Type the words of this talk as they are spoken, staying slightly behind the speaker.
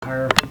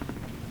hire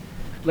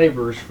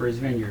laborers for his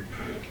vineyard.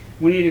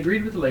 When he had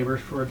agreed with the laborers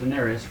for a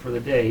denarius for the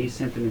day, he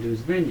sent them into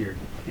his vineyard.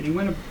 And he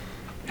went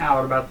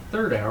out about the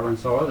third hour and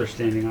saw others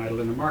standing idle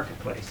in the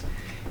marketplace.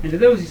 And to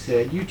those he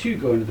said, "You too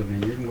go into the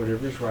vineyard, and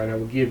whatever is right I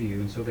will give you."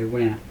 And so they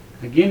went.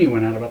 Again he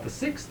went out about the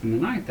 6th and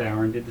the 9th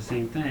hour and did the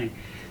same thing.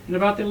 And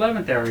about the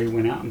 11th hour he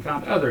went out and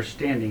found others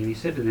standing. And he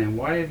said to them,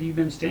 "Why have you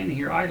been standing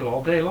here idle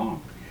all day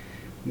long?"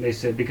 And they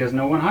said, "Because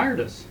no one hired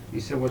us." He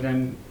said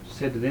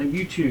to them,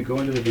 "You too go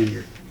into the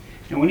vineyard."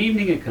 And when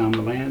evening had come,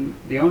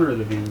 the owner of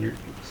the vineyard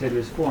said to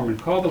his foreman,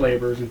 "Call the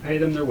laborers and pay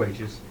them their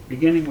wages,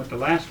 beginning with the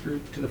last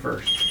group to the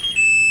first."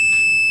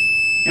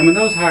 And when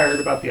those hired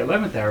about the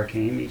 11th hour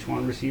came, each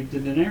one received a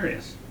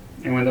denarius.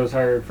 And when those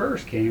hired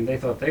first came, they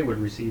thought they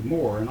would receive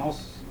more,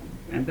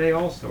 and they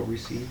also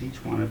received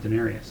each one a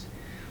denarius.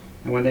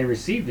 And when they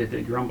received it,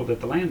 they grumbled at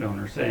the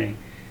landowner, saying,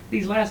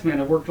 "These last men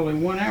have worked only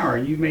 1 hour,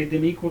 and you made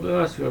them equal to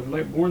us who have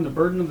borne the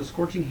burden of the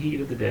scorching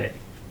heat of the day."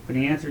 But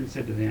he answered and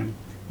said to them,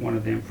 one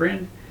of them,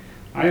 "Friend,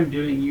 I am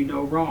doing you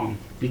no wrong.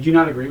 Did you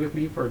not agree with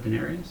me for a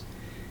denarius?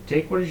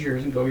 Take what is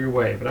yours and go your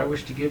way. But I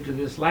wish to give to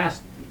this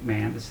last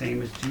man the same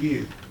as to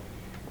you.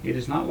 It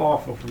is not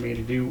lawful for me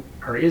to do,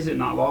 or is it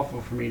not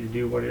lawful for me to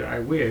do what I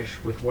wish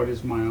with what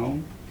is my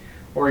own?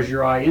 Or is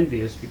your eye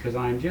envious because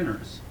I am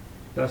generous?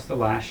 Thus the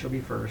last shall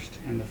be first,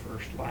 and the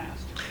first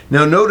last."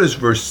 Now notice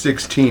verse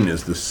 16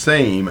 is the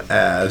same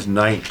as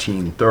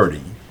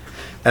 19:30.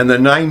 And the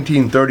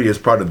 19:30 is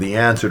part of the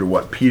answer to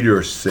what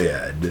Peter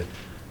said,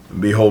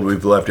 "Behold,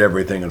 we've left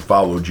everything and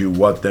followed you.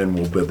 What then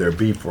will there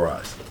be for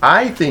us?"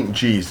 I think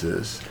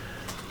Jesus,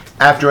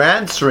 after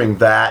answering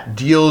that,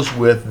 deals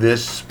with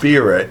this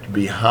spirit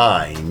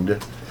behind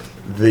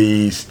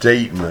the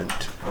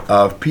statement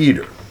of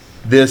Peter,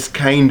 this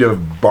kind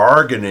of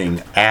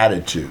bargaining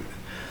attitude.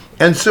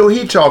 And so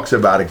he talks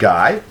about a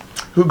guy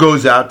who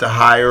goes out to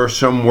hire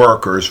some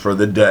workers for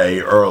the day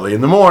early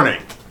in the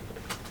morning.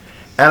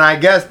 And I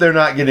guess they're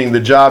not getting the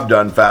job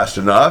done fast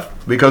enough,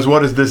 because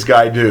what does this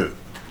guy do?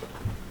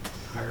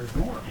 Hires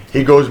more.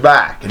 He goes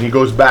back, and he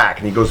goes back,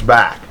 and he goes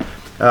back.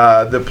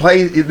 The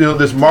place,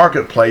 this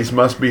marketplace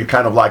must be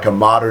kind of like a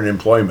modern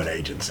employment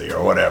agency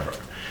or whatever.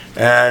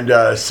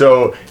 And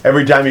so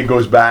every time he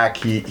goes back,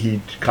 he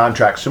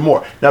contracts some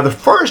more. Now the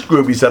first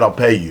group, he said, "I'll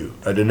pay you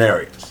a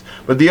denarius."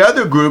 But the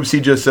other groups, he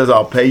just says,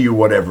 "I'll pay you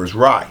whatever's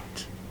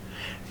right."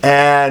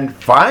 And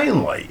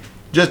finally,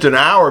 just an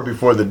hour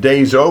before the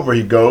day's over,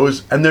 he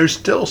goes, and there's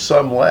still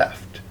some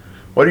left.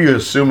 What do you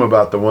assume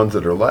about the ones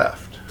that are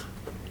left?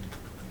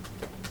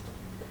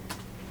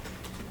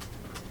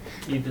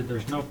 Either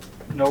there's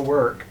no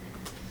work,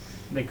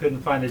 they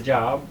couldn't find a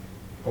job,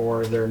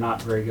 or they're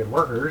not very good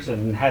workers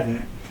and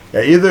hadn't.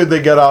 Yeah, either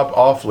they get up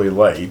awfully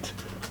late,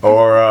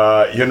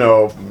 or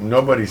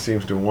nobody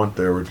seems to want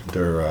their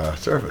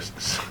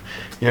services.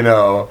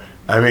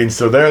 I mean,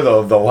 so they're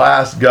the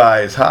last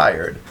guys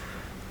hired,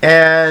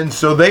 and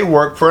so they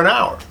work for an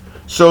hour.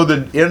 So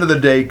the end of the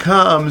day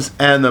comes,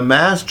 and the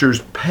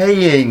master's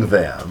paying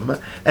them,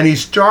 and he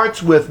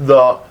starts with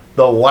the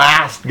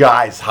last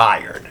guys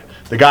hired,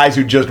 the guys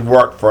who just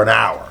worked for an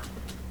hour.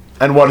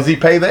 And what does he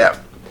pay them?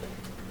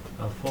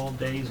 A full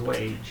day's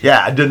wage.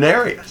 Yeah, a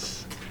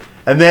denarius.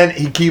 And then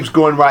he keeps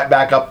going right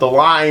back up the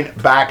line,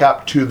 back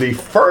up to the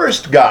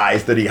first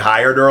guys that he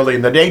hired early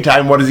in the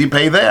daytime. What does he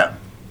pay them?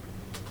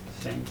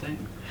 Same thing.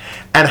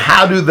 And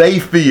how do they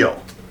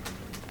feel?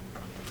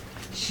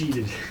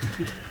 Cheated.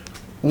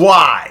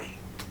 Why?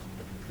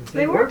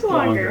 They worked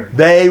longer.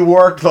 They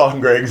worked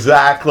longer,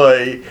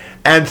 exactly.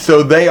 And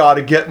so they ought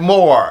to get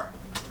more.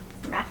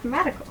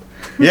 Mathematical.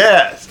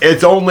 Yes,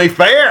 it's only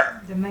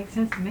fair. Doesn't make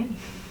sense to me.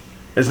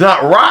 It's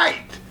not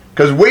right.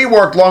 Because we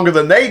worked longer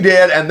than they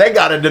did, and they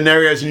got a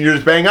denarius, and you're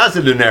just paying us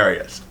a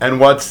denarius. And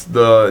what's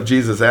the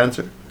Jesus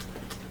answer?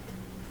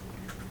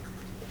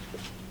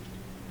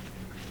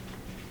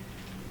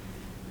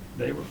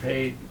 They were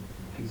paid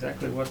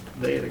exactly what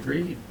they had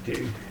agreed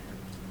to.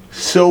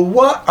 So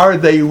what are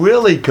they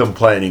really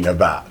complaining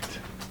about?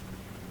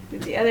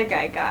 The other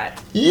guy got.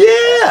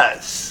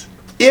 Yes!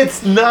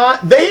 It's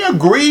not, they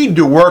agreed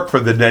to work for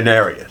the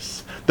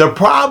denarius. The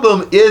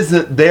problem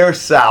isn't their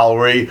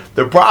salary.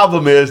 The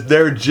problem is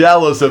they're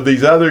jealous of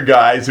these other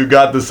guys who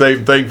got the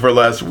same thing for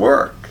less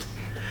work.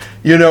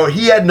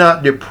 He had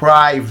not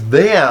deprived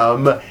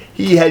them.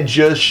 He had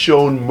just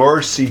shown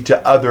mercy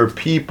to other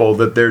people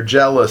that they're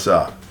jealous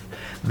of.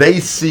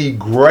 They see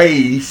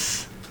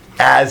grace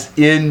as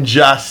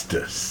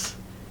injustice.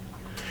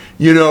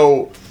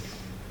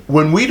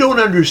 When we don't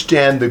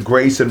understand the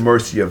grace and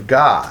mercy of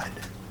God,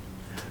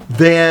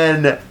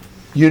 then,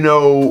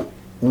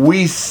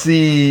 we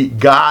see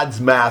God's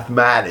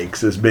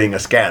mathematics as being a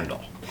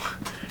scandal.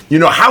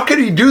 How could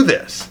he do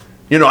this?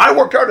 I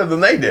worked harder than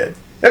they did.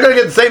 They're going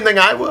to get the same thing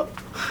I will.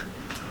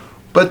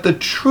 But the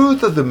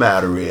truth of the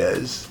matter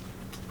is,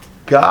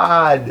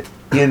 God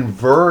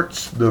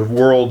inverts the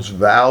world's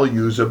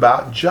values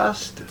about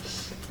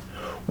justice.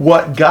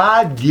 What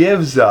God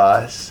gives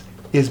us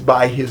is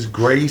by his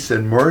grace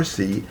and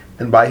mercy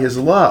and by his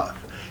love.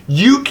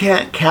 You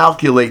can't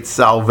calculate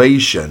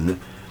salvation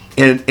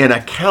in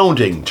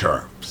accounting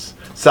terms.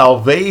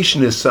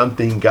 Salvation is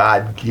something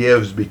God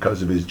gives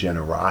because of his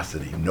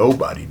generosity.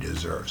 Nobody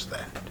deserves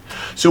that.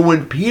 So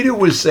when Peter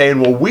was saying,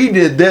 well, we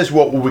did this,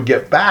 what will we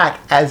get back?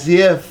 As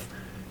if,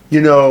 he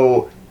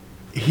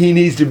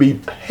needs to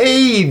be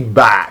paid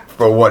back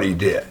for what he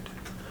did.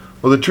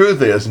 Well, the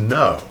truth is,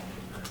 no.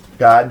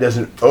 God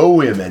doesn't owe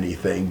him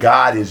anything.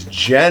 God is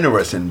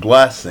generous in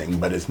blessing,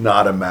 but it's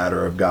not a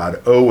matter of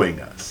God owing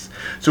us.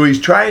 So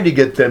he's trying to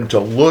get them to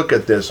look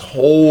at this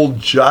whole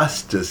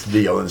justice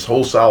deal, this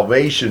whole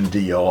salvation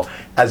deal,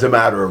 as a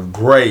matter of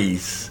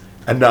grace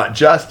and not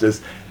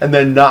justice, and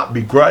then not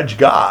begrudge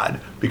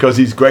God because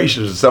he's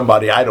gracious to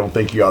somebody I don't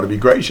think he ought to be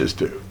gracious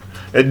to.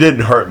 It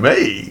didn't hurt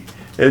me.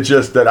 It's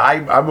just that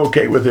I'm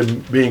okay with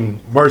him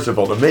being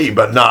merciful to me,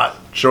 but not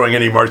showing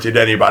any mercy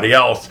to anybody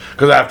else,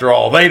 because after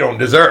all, they don't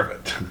deserve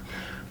it.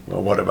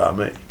 Well, what about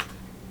me?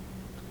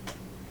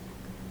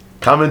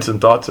 Comments and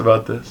thoughts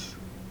about this?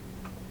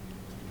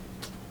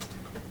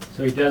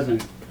 So he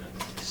doesn't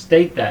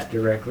state that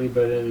directly,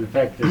 but in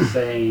effect is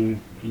saying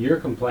you're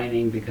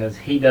complaining because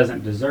he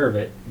doesn't deserve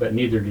it, but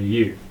neither do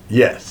you.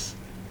 Yes.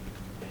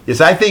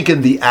 Yes, I think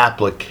in the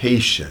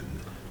application,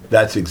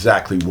 that's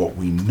exactly what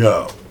we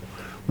know.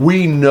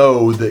 We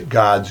know that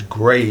God's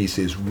grace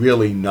is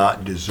really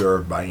not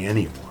deserved by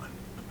anyone.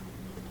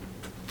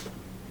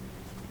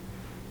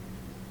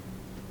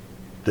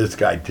 This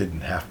guy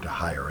didn't have to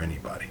hire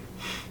anybody.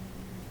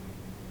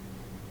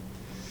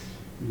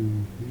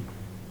 Mm-hmm.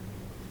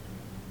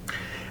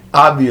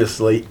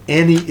 Obviously,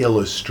 any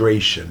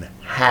illustration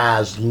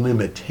has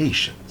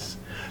limitations.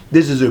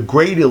 This is a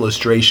great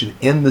illustration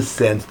in the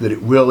sense that it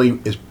really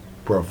is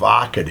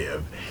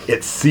provocative.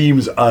 It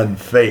seems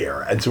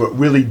unfair, and so it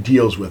really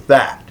deals with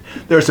that.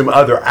 There are some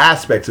other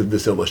aspects of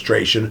this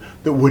illustration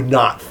that would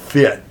not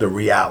fit the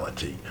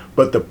reality.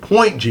 But the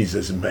point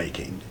Jesus is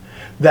making,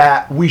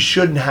 that we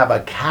shouldn't have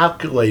a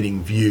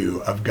calculating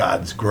view of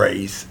God's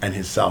grace and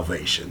his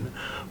salvation,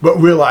 but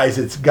realize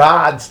it's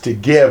God's to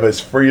give as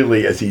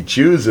freely as he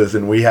chooses,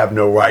 and we have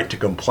no right to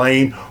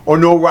complain or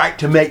no right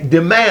to make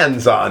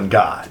demands on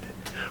God.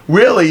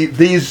 Really,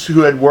 these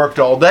who had worked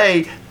all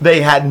day,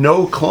 they had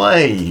no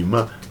claim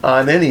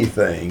on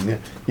anything,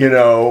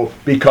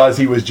 because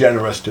he was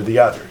generous to the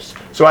others.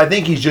 So I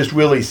think he's just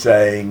really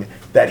saying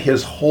that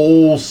his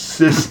whole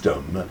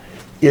system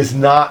is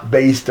not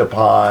based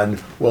upon,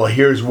 well,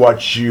 here's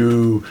what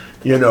here's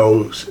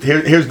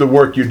the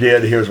work you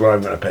did, here's what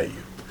I'm going to pay you.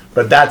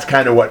 But that's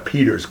kind of what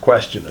Peter's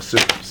question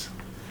assumes.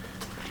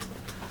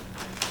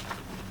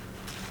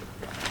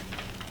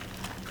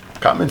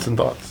 Comments and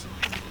thoughts?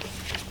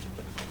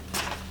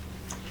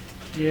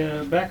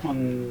 Yeah, back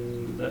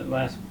on the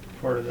last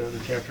part of the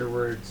chapter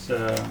where it's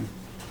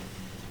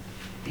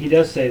he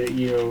does say that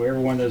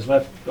everyone that's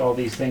left all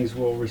these things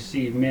will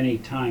receive many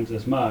times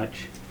as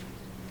much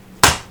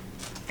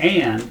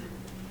and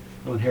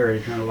will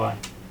inherit eternal life.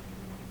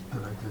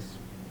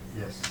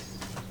 Yes.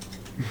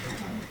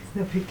 It's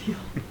no big deal.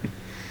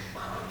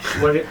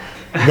 What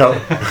No.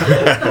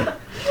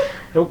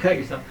 don't cut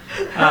yourself.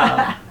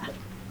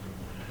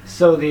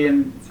 So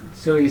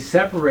he's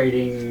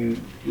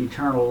separating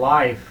eternal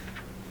life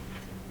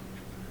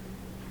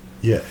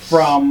Yes.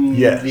 from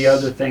Yes. the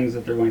other things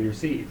that they're going to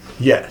receive.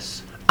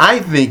 Yes. I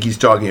think he's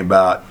talking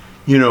about,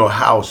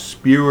 how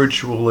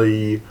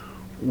spiritually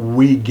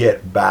we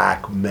get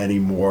back many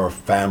more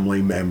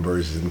family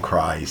members in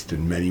Christ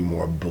and many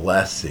more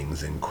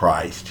blessings in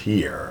Christ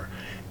here,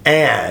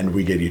 and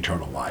we get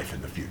eternal life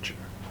in the future.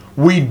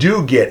 We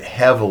do get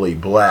heavily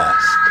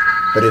blessed,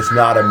 but it's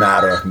not a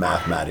matter of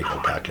mathematical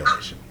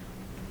calculation.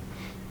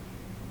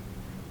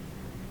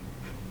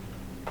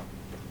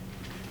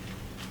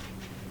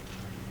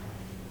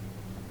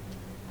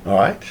 All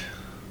right.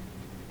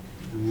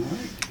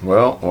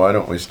 Well, why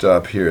don't we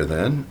stop here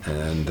then?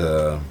 And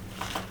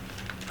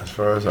as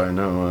far as I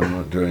know, I'm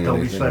not doing Don't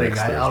be anything sweating,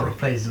 next guy. I'll Thursday.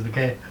 replace it,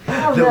 okay?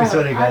 Oh, Don't no, be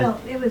sweating, I guys.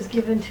 don't. It was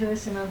given to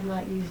us and I've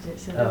not used it,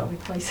 so Oh. don't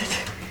replace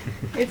it.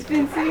 It's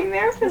been sitting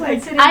there for It's been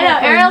like sitting I know, there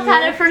for a Ariel's had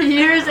year. it for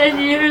years and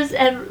years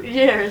and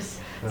years.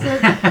 So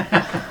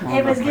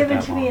it was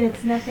given to me and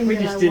it's nothing We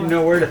that just I didn't want.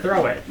 know where to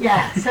throw it.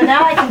 Yeah, so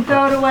now I can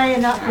throw it away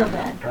and not feel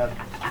bad.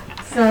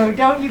 So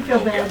don't you feel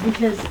bad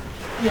because,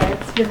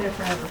 it's been there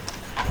forever.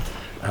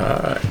 All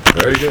right.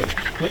 Very good.